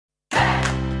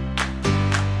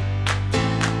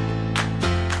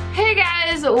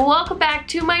guys, welcome back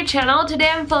to my channel. Today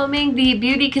I'm filming the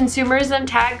beauty consumerism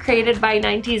tag created by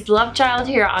 90s Love Child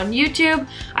here on YouTube.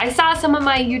 I saw some of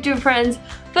my YouTube friends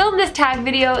film this tag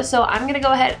video, so I'm gonna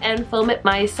go ahead and film it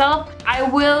myself. I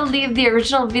will leave the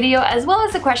original video as well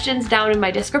as the questions down in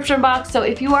my description box, so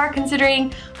if you are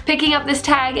considering picking up this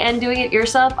tag and doing it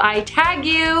yourself, I tag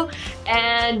you.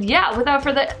 And yeah, without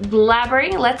further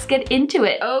blabbering, let's get into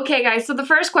it. Okay guys, so the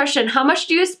first question, how much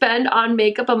do you spend on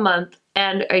makeup a month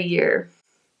and a year?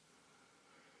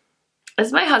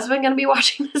 Is my husband gonna be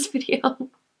watching this video?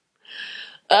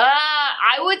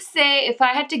 I would say if I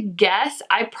had to guess,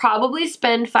 I probably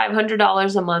spend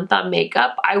 $500 a month on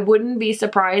makeup. I wouldn't be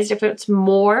surprised if it's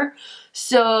more.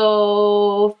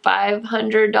 So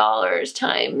 $500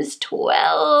 times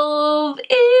 12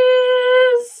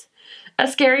 is a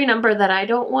scary number that I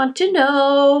don't want to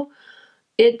know.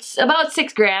 It's about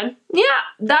 6 grand. Yeah,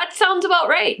 that sounds about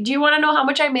right. Do you want to know how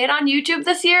much I made on YouTube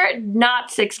this year? Not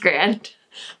 6 grand.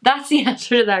 That's the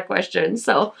answer to that question.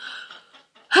 So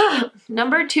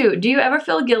number 2, do you ever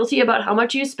feel guilty about how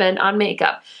much you spend on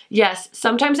makeup? Yes,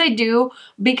 sometimes I do,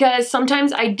 because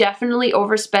sometimes I definitely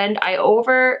overspend. I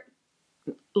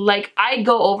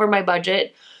go over my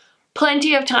budget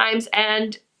plenty of times,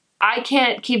 and I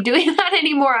can't keep doing that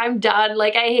anymore. I'm done.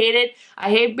 Like, I hate it. I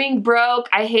hate being broke.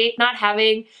 I hate not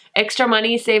having extra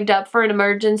money saved up for an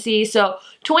emergency. So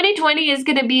 2020 is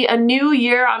gonna be a new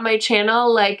year on my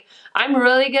channel. Like, I'm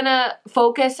really gonna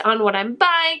focus on what I'm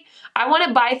buying. I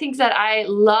wanna buy things that I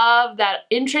love, that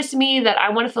interest me, that I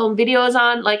wanna film videos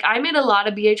on. Like, I made a lot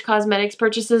of BH Cosmetics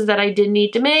purchases that I didn't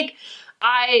need to make.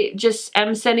 I just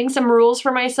am setting some rules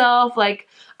for myself. Like,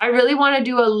 I really wanna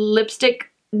do a lipstick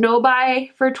no buy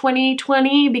for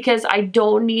 2020 because I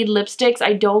don't need lipsticks.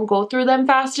 I don't go through them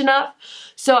fast enough.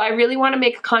 So I really want to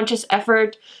make a conscious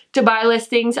effort to buy less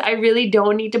things. I really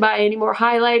don't need to buy any more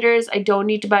highlighters. I don't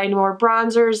need to buy any more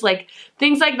bronzers, like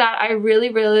things like that. I really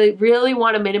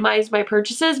want to minimize my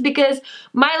purchases because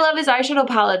my love is eyeshadow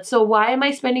palettes. So why am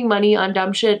I spending money on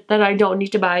dumb shit that I don't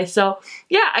need to buy? So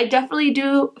yeah, I definitely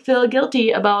do feel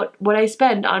guilty about what I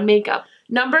spend on makeup.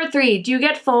 Number 3, do you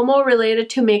get FOMO related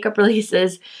to makeup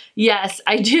releases? Yes,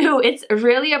 I do. It's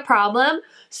really a problem.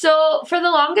 So for the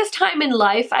longest time in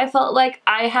life, I felt like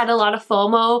I had a lot of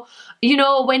FOMO. You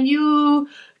know, when you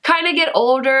kind of get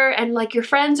older and like your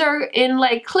friends are in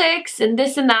like cliques and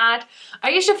this and that,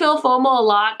 I used to feel FOMO a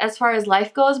lot as far as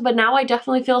life goes, but now I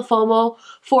definitely feel FOMO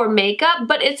for makeup,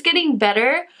 but it's getting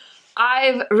better.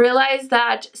 I've realized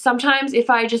that sometimes if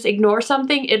I just ignore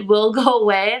something, it will go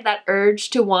away. That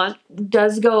urge to want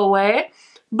does go away.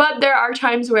 But there are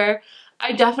times where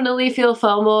I definitely feel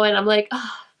FOMO and I'm like,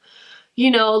 oh. You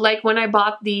know, like when I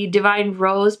bought the Divine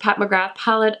Rose Pat McGrath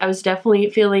palette, I was definitely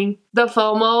feeling the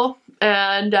FOMO.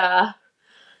 And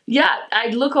yeah, I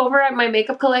look over at my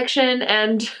makeup collection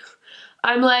and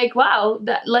I'm like, wow,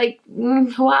 that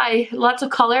why? Lots of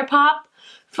color pop.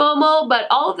 FOMO, but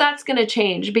all of that's gonna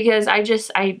change because I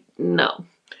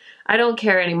don't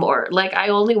care anymore. Like, I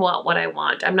only want what I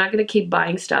want. I'm not gonna keep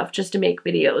buying stuff just to make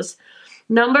videos.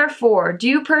 Number 4, do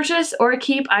you purchase or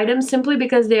keep items simply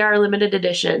because they are limited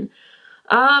edition?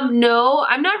 No,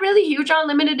 I'm not really huge on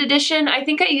limited edition. I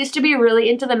think I used to be really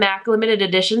into the MAC limited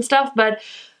edition stuff, but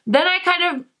then I kind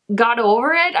of got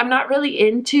over it. I'm not really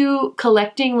into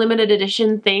collecting limited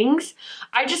edition things.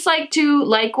 I just like to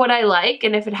like what I like,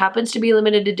 and if it happens to be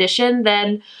limited edition,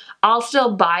 then I'll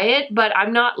still buy it, but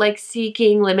I'm not like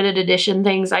seeking limited edition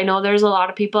things. I know there's a lot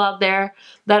of people out there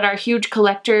that are huge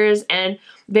collectors and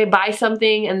they buy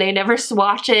something and they never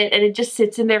swatch it and it just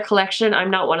sits in their collection.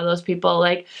 I'm not one of those people.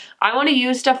 Like, I want to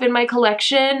use stuff in my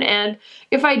collection, and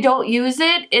if I don't use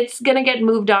it, it's gonna get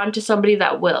moved on to somebody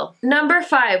that will. Number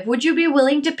 5, would you be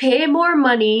willing to pay more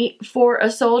money for a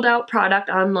sold out product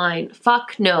online?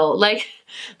 Fuck no. Like,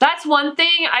 that's one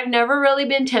thing I've never really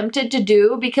been tempted to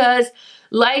do because,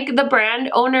 like the brand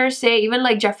owners say, even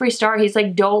like Jeffree Star, he's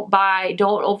like, don't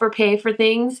overpay for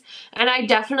things. And I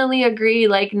definitely agree.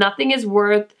 Like, nothing is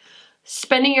worth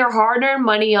spending your hard-earned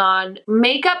money on.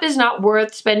 Makeup is not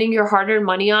worth spending your hard-earned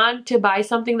money on to buy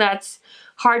something that's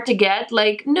hard to get.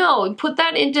 Like, no, put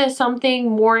that into something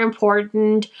more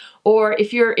important, or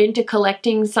if you're into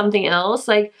collecting something else,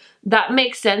 like, that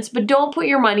makes sense, but don't put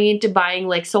your money into buying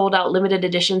like sold out limited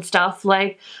edition stuff.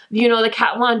 Like, you know, the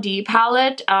Kat Von D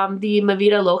palette, the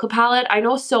Mavita Loca palette. I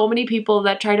know so many people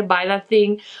that try to buy that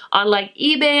thing on like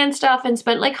eBay and stuff and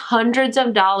spent like hundreds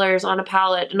of dollars on a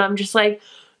palette, and I'm just like,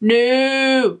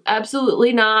 no,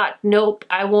 absolutely not. Nope,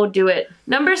 I won't do it.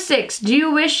 Number 6, do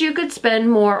you wish you could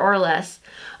spend more or less?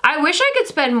 I wish I could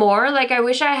spend more. Like, I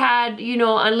wish I had, you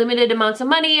know, unlimited amounts of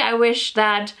money. I wish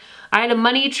that I had a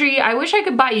money tree. I wish I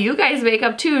could buy you guys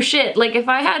makeup too. Shit, like if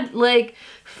I had like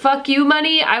fuck you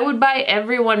money, I would buy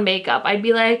everyone makeup. I'd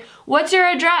be like, what's your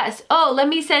address? Oh, let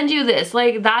me send you this.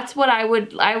 Like, that's what I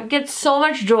would get so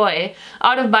much joy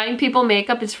out of buying people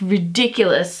makeup. It's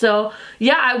ridiculous. So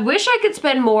yeah, I wish I could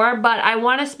spend more, but I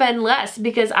want to spend less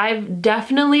because I've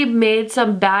definitely made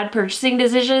some bad purchasing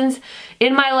decisions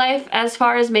in my life as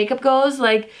far as makeup goes.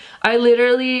 Like, I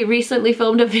literally recently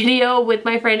filmed a video with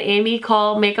my friend Amy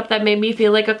called Makeup That Made Me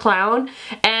Feel Like a Clown.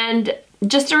 And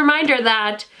just a reminder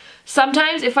that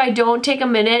sometimes if I don't take a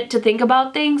minute to think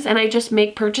about things and I just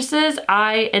make purchases,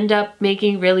 I end up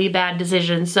making really bad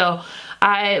decisions. So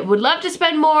I would love to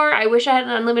spend more. I wish I had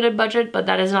an unlimited budget, but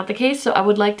that is not the case. So I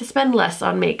would like to spend less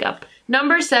on makeup.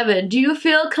 Number 7, do you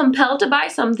feel compelled to buy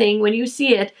something when you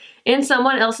see it in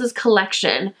someone else's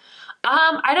collection?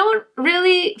 I don't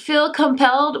really feel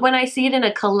compelled when I see it in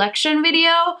a collection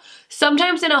video.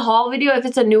 Sometimes in a haul video, if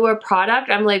it's a newer product,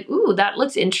 I'm like, ooh, that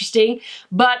looks interesting.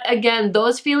 But again,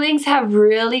 those feelings have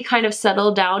really kind of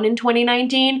settled down in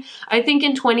 2019. I think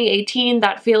in 2018,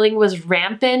 that feeling was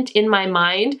rampant in my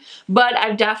mind, but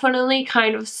I've definitely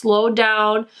kind of slowed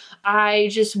down. I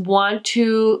just want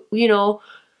to, you know,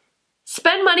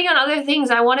 spend money on other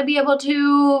things. I want to be able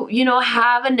to, you know,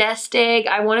 have a nest egg.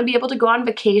 I want to be able to go on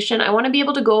vacation. I want to be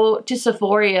able to go to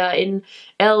Sephora in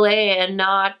LA and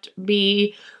not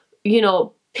be, you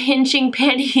know, pinching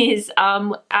pennies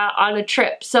on a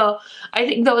trip. So I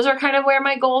think those are kind of where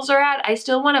my goals are at. I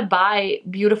still want to buy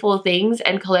beautiful things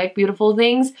and collect beautiful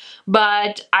things,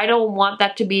 but I don't want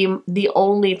that to be the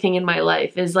only thing in my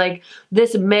life is like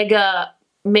this mega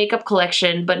makeup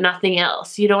collection, but nothing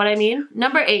else. You know what I mean?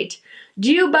 Number 8.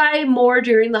 Do you buy more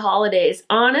during the holidays?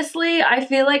 Honestly, I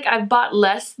feel like I've bought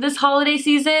less this holiday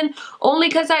season only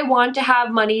because I want to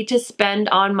have money to spend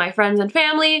on my friends and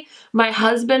family. My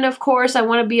husband, of course, I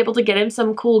want to be able to get him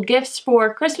some cool gifts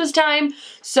for Christmas time.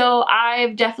 So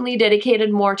I've definitely dedicated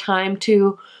more time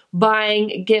to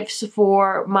buying gifts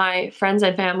for my friends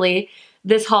and family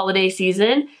this holiday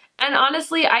season. And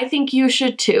honestly, I think you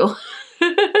should too.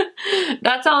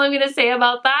 That's all I'm gonna say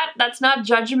about that. That's not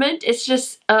judgment. It's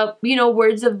just, you know,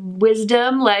 words of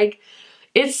wisdom. Like,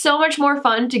 it's so much more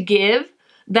fun to give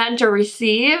than to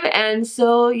receive. And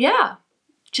so, yeah,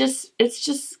 it's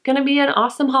just gonna be an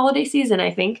awesome holiday season,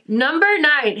 I think. Number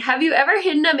 9, have you ever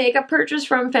hidden a makeup purchase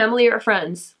from family or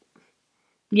friends?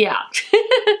 Yeah.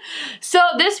 So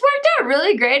this worked out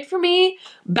really great for me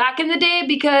back in the day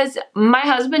because my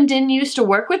husband didn't used to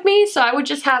work with me, so I would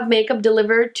just have makeup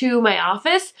delivered to my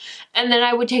office and then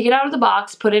I would take it out of the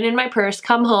box, put it in my purse,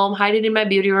 come home, hide it in my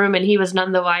beauty room, and he was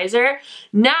none the wiser.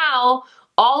 Now,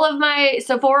 all of my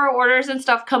Sephora orders and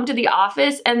stuff come to the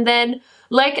office, and then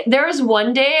like there was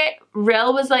one day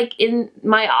Rel was like in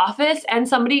my office and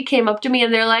somebody came up to me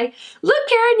and they're like, "Look,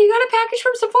 Karen, you got a package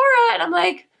from Sephora." And I'm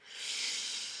like,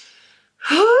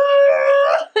 I'm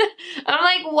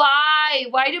like, why?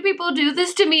 Why do people do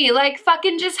this to me? Like,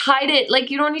 fucking just hide it. Like,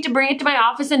 you don't need to bring it to my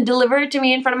office and deliver it to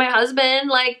me in front of my husband.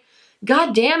 Like,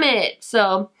 god damn it.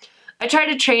 So I try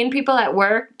to train people at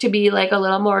work to be like a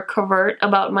little more covert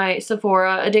about my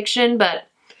Sephora addiction. But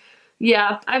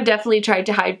yeah, I've definitely tried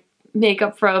to hide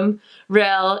makeup from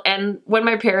Rel. And when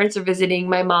my parents are visiting,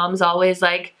 my mom's always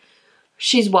like,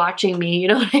 she's watching me. You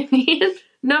know what I mean?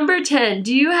 Number 10,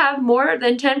 do you have more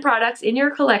than 10 products in your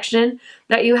collection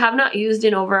that you have not used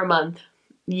in over a month?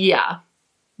 Yeah,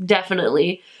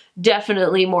 definitely.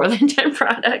 Definitely more than 10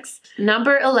 products.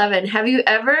 Number 11, have you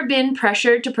ever been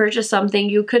pressured to purchase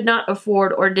something you could not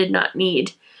afford or did not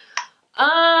need?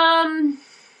 I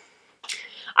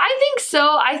think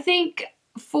so. I think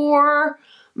for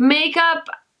makeup,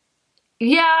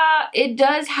 yeah, it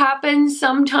does happen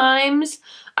sometimes.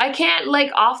 I can't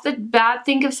like off the bat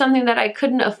think of something that I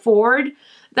couldn't afford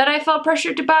that I felt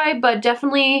pressured to buy, but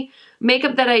definitely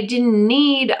makeup that I didn't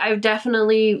need, I've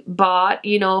definitely bought,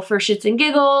 you know, for shits and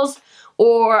giggles,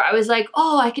 or I was like,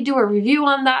 oh, I could do a review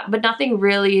on that, but nothing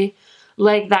really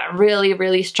like that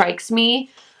really strikes me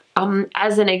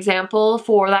as an example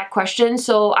for that question.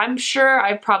 So I'm sure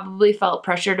I probably felt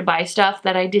pressure to buy stuff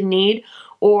that I didn't need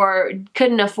or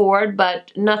couldn't afford,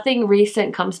 but nothing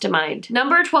recent comes to mind.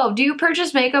 Number 12, do you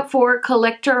purchase makeup for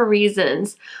collector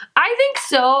reasons? I think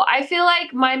so. I feel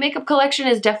like my makeup collection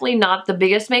is definitely not the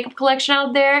biggest makeup collection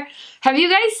out there. Have you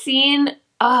guys seen,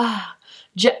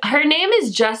 her name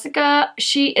is Jessica.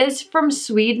 She is from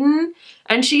Sweden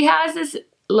and she has this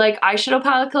like eyeshadow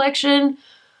palette collection.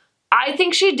 I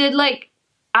think she did like,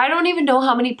 I don't even know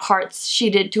how many parts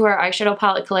she did to her eyeshadow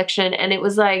palette collection, and it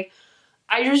was like,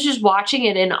 I was just watching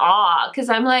it in awe because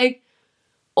I'm like,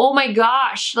 oh my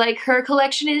gosh, like her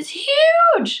collection is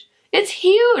huge. It's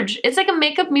huge. It's like a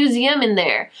makeup museum in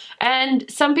there. And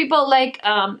some people like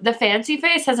the Fancy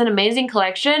Face has an amazing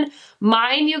collection.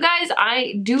 Mine, you guys,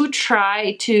 I do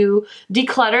try to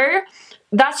declutter.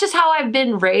 That's just how I've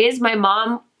been raised. My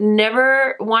mom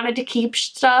never wanted to keep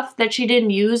stuff that she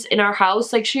didn't use in our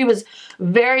house. Like, she was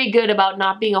very good about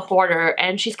not being a hoarder,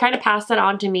 and she's kind of passed that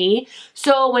on to me.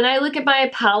 So when I look at my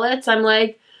palettes, I'm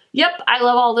like, yep, I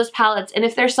love all those palettes. And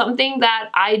if there's something that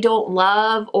I don't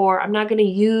love or I'm not gonna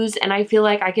use and I feel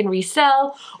like I can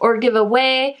resell or give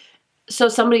away so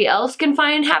somebody else can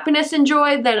find happiness and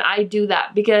joy, then I do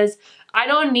that, because I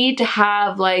don't need to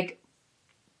have like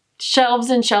shelves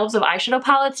and shelves of eyeshadow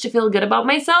palettes to feel good about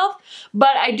myself.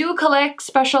 But I do collect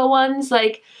special ones.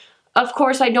 Like, of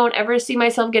course, I don't ever see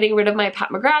myself getting rid of my Pat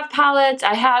McGrath palettes.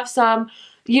 I have some,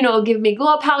 you know, Give Me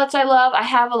Glow palettes I love. I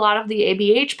have a lot of the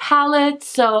ABH palettes,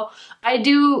 so I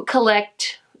do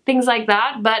collect things like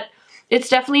that, but it's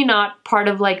definitely not part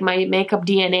of like my makeup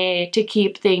DNA to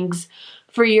keep things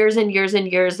for years and years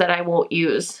and years that I won't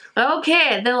use.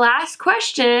 Okay, the last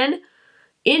question.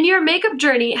 In your makeup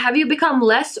journey, have you become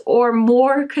less or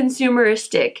more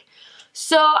consumeristic?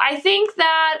 So I think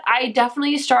that I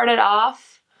definitely started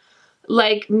off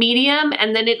like medium,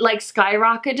 and then it like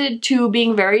skyrocketed to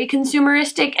being very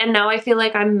consumeristic, and now I feel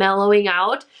like I'm mellowing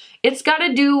out. It's got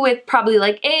to do with probably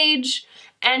like age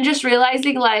and just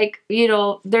realizing like, you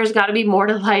know, there's got to be more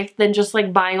to life than just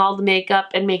like buying all the makeup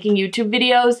and making YouTube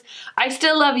videos. I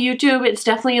still love YouTube. It's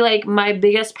definitely like my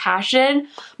biggest passion.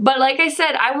 But like I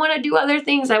said, I want to do other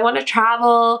things. I want to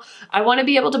travel. I want to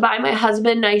be able to buy my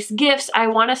husband nice gifts. I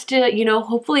want us to, you know,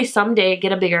 hopefully someday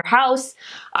get a bigger house.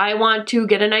 I want to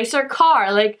get a nicer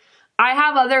car. Like, I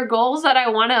have other goals that I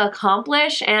want to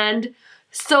accomplish. And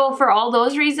so for all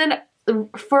those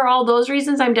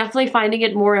reasons, I'm definitely finding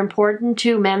it more important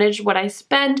to manage what I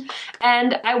spend,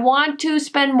 and I want to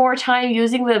spend more time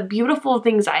using the beautiful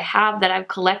things I have that I've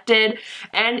collected.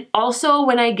 And also,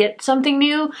 when I get something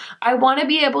new, I want to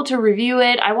be able to review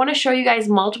it. I want to show you guys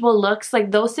multiple looks.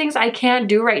 Like, those things I can't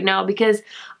do right now because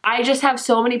I just have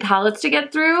so many palettes to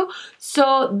get through.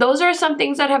 So those are some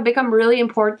things that have become really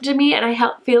important to me, and I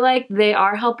feel like they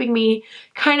are helping me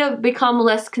kind of become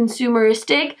less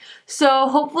consumeristic. So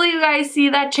hopefully you guys see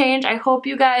that change. I hope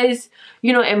you guys,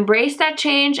 you know, embrace that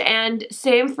change, and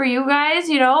same for you guys,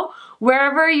 you know,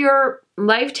 wherever your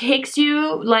life takes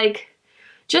you, like,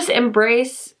 just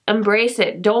embrace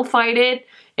it. Don't fight it.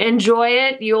 Enjoy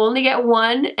it. You only get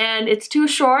one, and it's too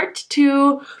short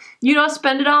to, you know,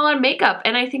 spend it all on makeup.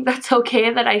 And I think that's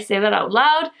okay that I say that out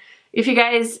loud. If you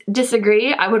guys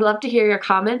disagree, I would love to hear your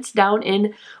comments down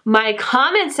in my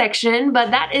comment section.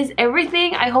 But that is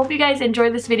everything. I hope you guys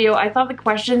enjoyed this video. I thought the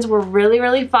questions were really,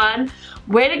 really fun.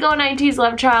 Way to go, 90s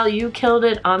Love Child. You killed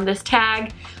it on this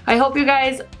tag. I hope you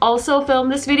guys also film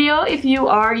this video. If you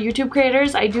are YouTube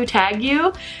creators, I do tag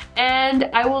you. And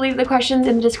I will leave the questions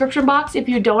in the description box. If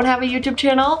you don't have a YouTube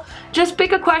channel, just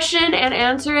pick a question and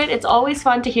answer it. It's always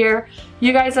fun to hear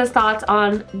you guys' thoughts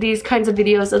on these kinds of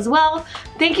videos as well.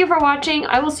 Thank you for watching.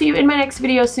 I will see you in my next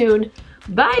video soon.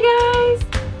 Bye,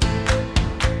 guys!